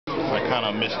kind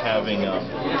of missed having,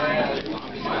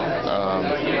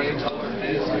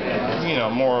 you know,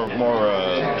 more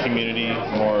community,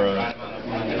 more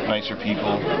nicer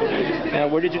people. Now,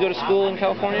 where did you go to school in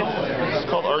California? It's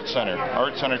called Art Center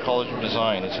College of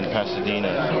Design. It's in Pasadena,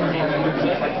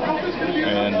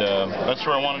 and that's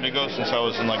where I wanted to go since I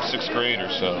was in like 6th grade or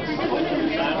so.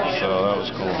 So that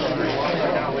was cool.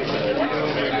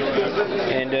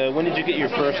 And when did you get your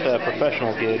first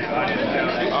professional gig?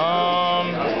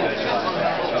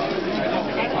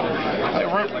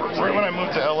 Right when I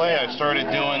moved to LA, I started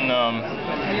doing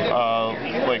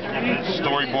like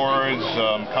storyboards,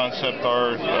 concept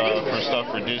art for stuff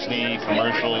for Disney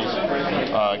commercials.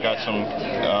 Got some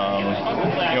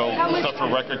you know, stuff for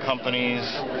record companies,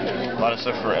 a lot of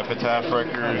stuff for Epitaph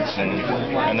Records,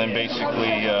 and then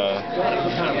basically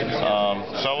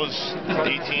so I was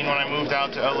 18 when I moved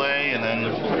out to LA, and then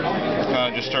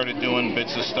kind of just started doing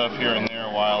bits of stuff here and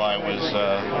there while I was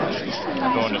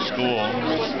going to school.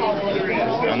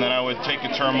 And then I would take a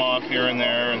term off here and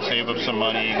there and save up some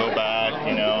money, go back,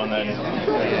 you know, and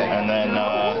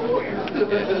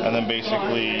then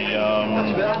basically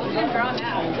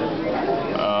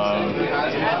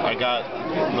I got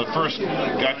the first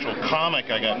actual comic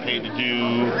I got paid to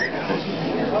do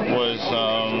was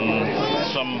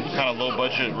some kind of low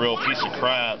budget real piece of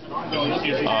crap,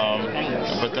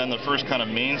 but then the first kind of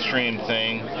mainstream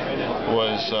thing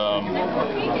was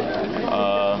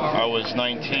I was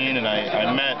 19 and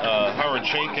I met Howard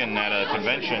Chaykin at a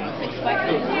convention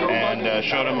and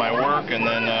showed him my work, and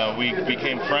then we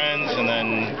became friends, and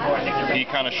then he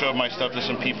kind of showed my stuff to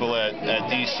some people at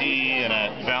DC and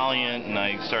at Valiant, and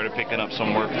I started picking up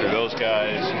some work through those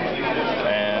guys,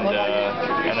 and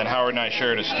then Howard and I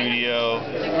shared a studio,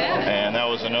 and that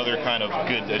was another kind of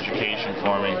good education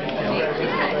for me.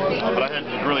 But I had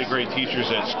really great teachers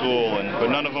at school, but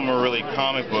none of them were really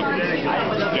comic book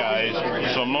guys,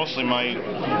 so mostly I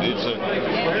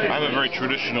have a very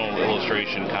traditional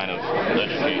illustration kind of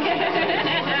education,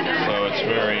 so it's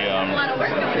very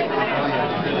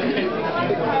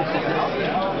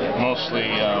mostly